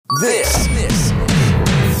This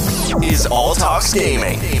is All Talks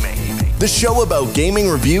Gaming, the show about gaming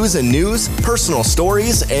reviews and news, personal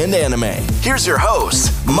stories, and anime. Here's your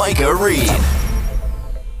host, Micah Reed.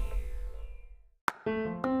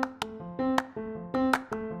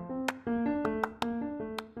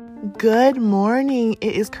 Good morning.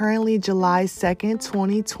 It is currently July 2nd,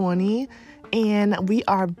 2020, and we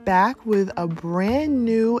are back with a brand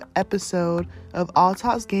new episode of All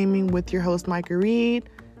Talks Gaming with your host, Micah Reed.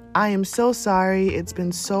 I am so sorry. It's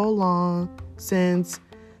been so long since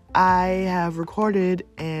I have recorded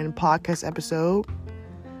an podcast episode.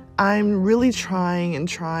 I'm really trying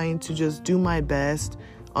to just do my best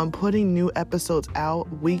on putting new episodes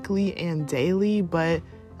out weekly and daily, but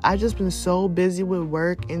I've just been so busy with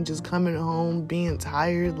work and just coming home being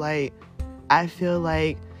tired. Like, I feel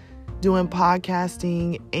like doing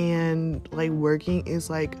podcasting and like working is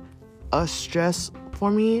like a stress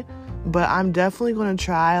for me, but I'm definitely going to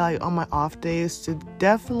try like on my off days to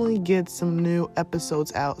definitely get some new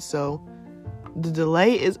episodes out. So the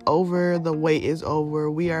delay is over. The wait is over.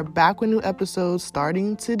 We are back with new episodes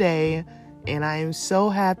starting today, and I am so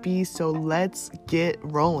happy. So let's get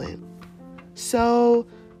rolling. So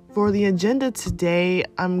for the agenda today,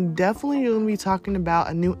 I'm definitely going to be talking about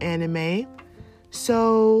a new anime.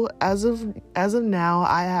 So as of now,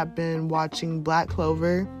 I have been watching Black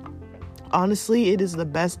Clover. Honestly, it is the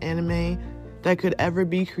best anime that could ever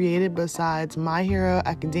be created besides My Hero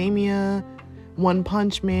Academia, One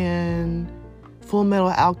Punch Man, Full Metal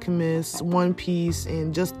Alchemist, One Piece,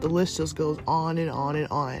 and just the list just goes on and on and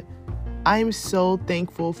on. I am so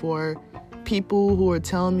thankful for people who are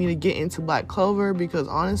telling me to get into Black Clover because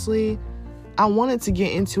honestly, I wanted to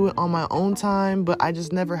get into it on my own time, but I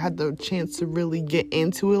just never had the chance to really get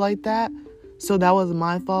into it like that. So that was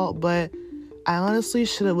my fault, but I honestly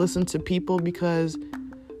should have listened to people because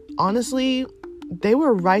honestly, they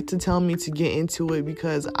were right to tell me to get into it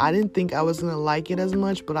because I didn't think I was going to like it as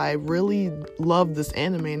much, but I really love this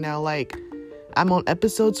anime now. Like, I'm on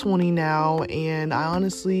episode 20 now, and I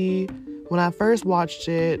honestly, when I first watched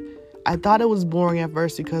it, I thought it was boring at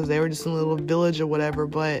first because they were just in a little village or whatever,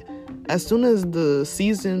 but as soon as the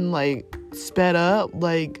season, like, sped up,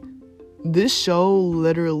 like, this show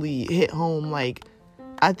literally hit home. Like,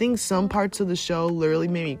 I think some parts of the show literally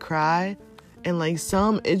made me cry, and, like,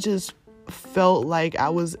 it just felt like I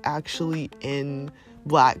was actually in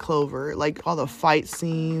Black Clover. Like, all the fight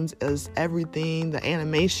scenes, everything, the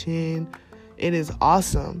animation, it is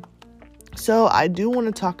awesome. So, I do want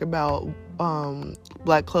to talk about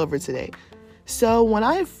Black Clover today. So when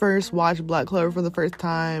I first watched Black Clover for the first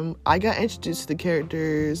time, I got introduced to the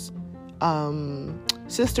characters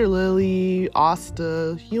Sister Lily,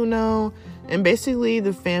 Asta, Yuno, and basically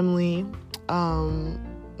the family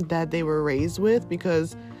that they were raised with,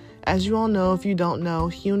 because as you all know, if you don't know,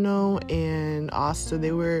 Yuno and Asta,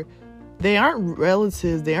 they aren't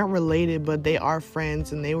relatives, they aren't related, but they are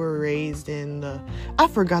friends, and they were raised in I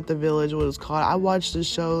forgot the village, what it's called. I watched the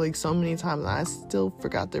show like so many times, and I still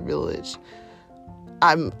forgot the village.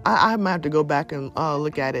 I might have to go back and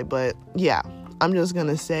look at it, but yeah, I'm just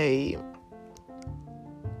gonna say,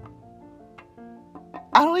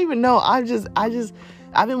 I don't even know. I've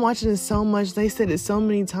been watching it so much. They said it so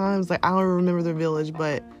many times, like I don't remember the village,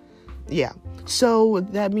 but yeah. So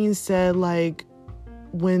with that being said, like,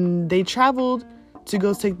 when they traveled to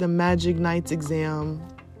go take the Magic Knights exam,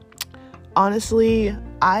 honestly,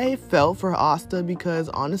 I felt for Asta because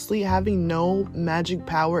honestly, having no magic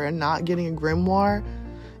power and not getting a grimoire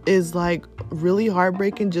is like really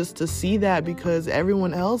heartbreaking just to see that, because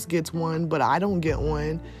everyone else gets one, but I don't get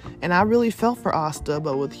one. And I really felt for Asta,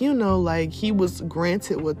 but with Yuno, like, he was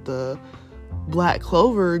granted with the Black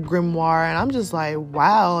Clover grimoire, and I'm just like,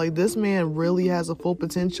 wow, like, this man really has a full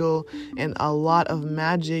potential and a lot of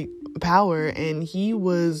magic power. And he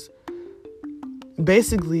was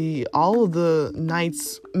basically all of the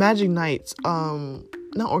Magic Knights,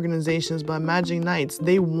 not organizations, but Magic Knights,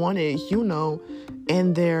 they wanted Yuno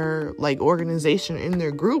and their like organization in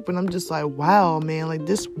their group. And I'm just like, wow, man, like,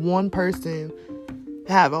 this one person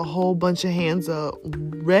have a whole bunch of hands up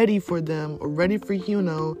ready for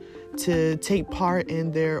Yuno to take part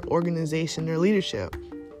in their organization, their leadership,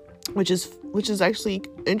 which is actually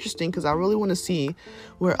interesting because I really want to see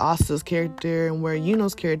where Asta's character and where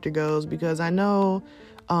Yuno's character goes, because I know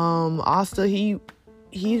Asta,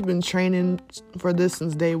 he's been training for this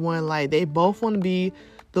since day one. Like, they both want to be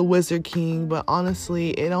the Wizard King, but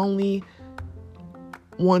honestly, it only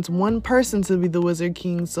wants one person to be the Wizard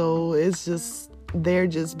King, so they're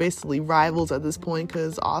just basically rivals at this point,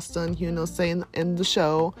 because Asta and Yuno say in the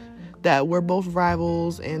show that we're both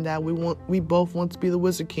rivals and that we both want to be the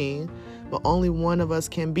Wizard King. but only one of us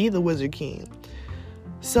can be the Wizard King.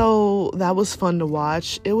 So that was fun to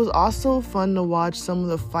watch. It was also fun to watch some of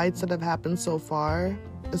the fights that have happened so far,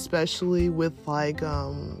 especially with like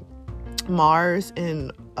Mars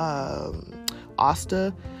and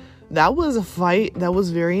Asta. That was a fight that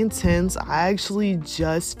was very intense. I actually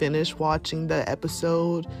just finished watching that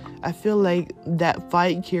episode. I feel like that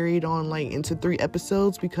fight carried on like into 3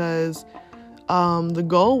 episodes because the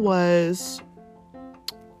goal was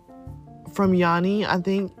from Yanni, I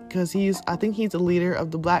think, because he's the leader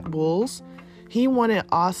of the Black Bulls. He wanted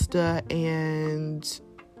Asta and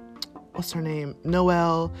what's her name,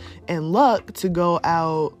 Noelle and Luck to go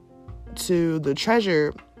out to the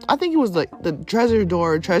treasure. I think it was like the treasure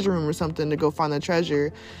room or something, to go find the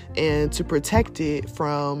treasure and to protect it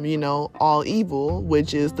from, all evil,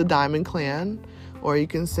 which is the Diamond Clan. Or you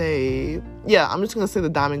can say, I'm just going to say the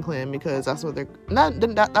Diamond Clan because that's what they're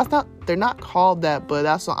not called that, but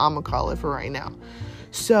that's what I'm going to call it for right now.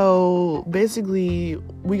 So basically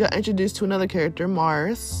we got introduced to another character,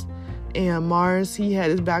 Mars. And Mars, he had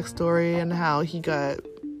his backstory and how he got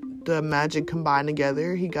the magic combined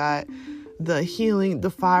together. He got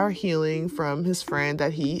the fire healing from his friend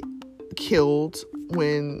that he killed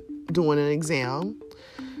when doing an exam,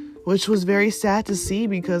 which was very sad to see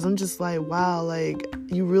because I'm just like, wow, like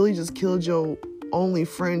you really just killed your only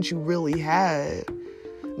friend you really had.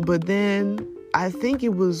 But then I think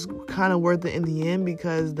it was kind of worth it in the end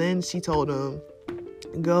because then she told him,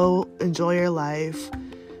 go enjoy your life,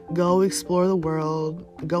 go explore the world,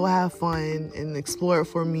 go have fun and explore it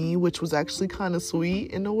for me, which was actually kind of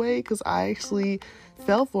sweet in a way because I actually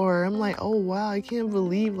fell for her. I'm like, oh wow, I can't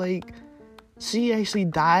believe like she actually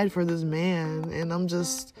died for this man. And I'm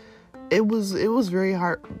just, it was very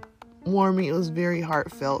heartwarming. It was very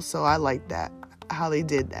heartfelt. So I like that, how they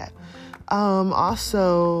did that.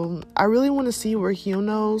 Also, I really want to see where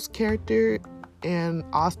Hyuno's character and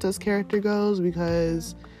Asta's character goes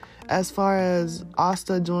because as far as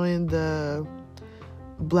Asta joined the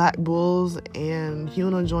Black Bulls and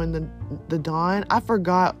Hyuno joined the Dawn, I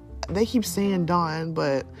forgot, they keep saying Dawn,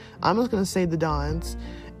 but I'm just going to say the Dawns.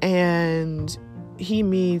 And he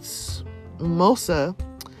meets Mimosa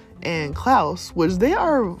and Klaus, which they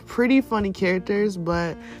are pretty funny characters,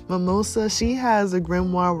 but Mimosa, she has a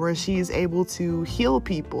grimoire where she is able to heal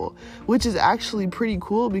people, which is actually pretty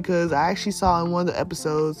cool because I actually saw in one of the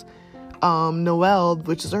episodes, Noelle,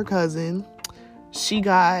 which is her cousin, she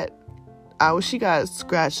got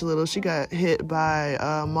scratched a little. She got hit by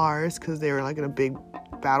Mars because they were like in a big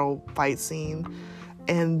battle fight scene,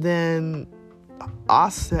 and then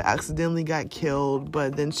Asta accidentally got killed,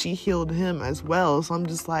 but then she healed him as well. So I'm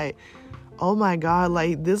just like, oh my god,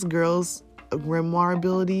 like this girl's grimoire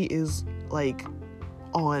ability is like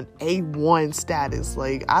on A1 status.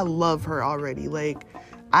 Like I love her already. Like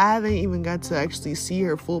I haven't even got to actually see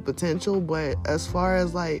her full potential, but as far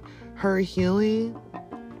as like her healing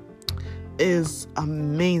is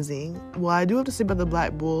amazing. Well, I do have to say about the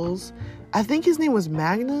Black Bulls, I think his name was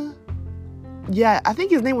Magna. Yeah, I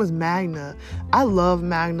think his name was Magna. I love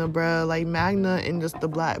Magna, bro. Like Magna and just the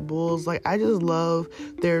Black Bulls. Like I just love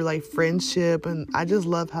their like friendship, and I just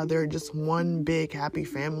love how they're just one big happy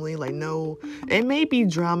family. Like no, it may be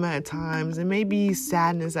drama at times, it may be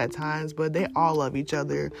sadness at times, but they all love each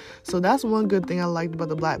other. So that's one good thing I liked about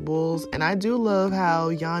the Black Bulls. And I do love how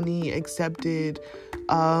Yanni accepted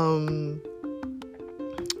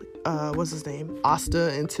what's his name,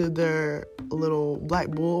 Asta, into their little Black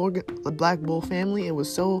Bull family. It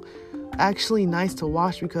was so actually nice to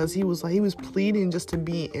watch because he was pleading just to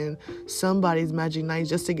be in somebody's Magic Night,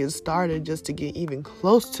 just to get started, just to get even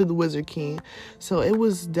close to the Wizard King. So it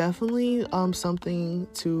was definitely something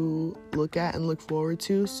to look at and look forward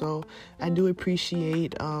to. So I do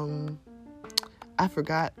appreciate I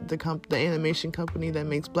forgot the animation company that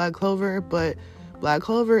makes Black Clover, but Black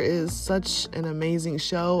Clover is such an amazing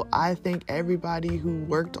show. I think everybody who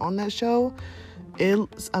worked on that show,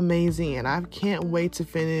 it's amazing, and I can't wait to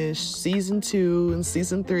finish season 2 and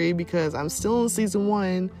season 3 because I'm still in season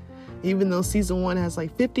 1, even though season 1 has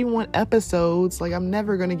like 51 episodes. Like I'm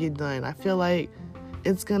never gonna get done. I feel like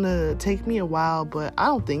it's gonna take me a while, but I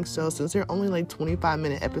don't think so since they're only like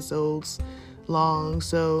 25-minute episodes long,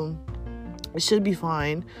 so it should be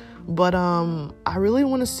fine. But I really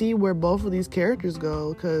want to see where both of these characters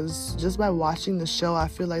go because just by watching the show, I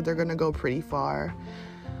feel like they're going to go pretty far.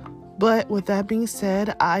 But with that being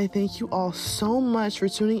said, I thank you all so much for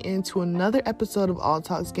tuning in to another episode of All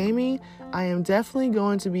Talks Gaming. I am definitely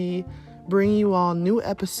going to be bringing you all new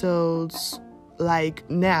episodes like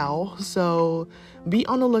now. So be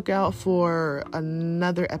on the lookout for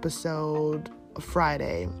another episode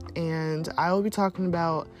Friday. And I will be talking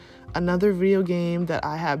about another video game that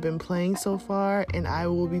I have been playing so far, and I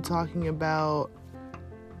will be talking about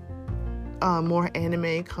more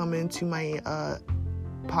anime coming to my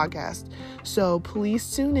podcast. So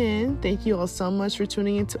please tune in. Thank you all so much for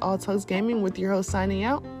tuning into All Talks Gaming with your host signing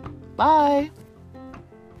out. Bye.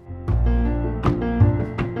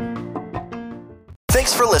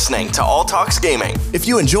 Thanks for listening to All Talks Gaming. If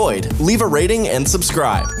you enjoyed, leave a rating and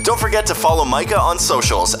subscribe. Don't forget to follow Micah on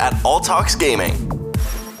socials at All Talks Gaming.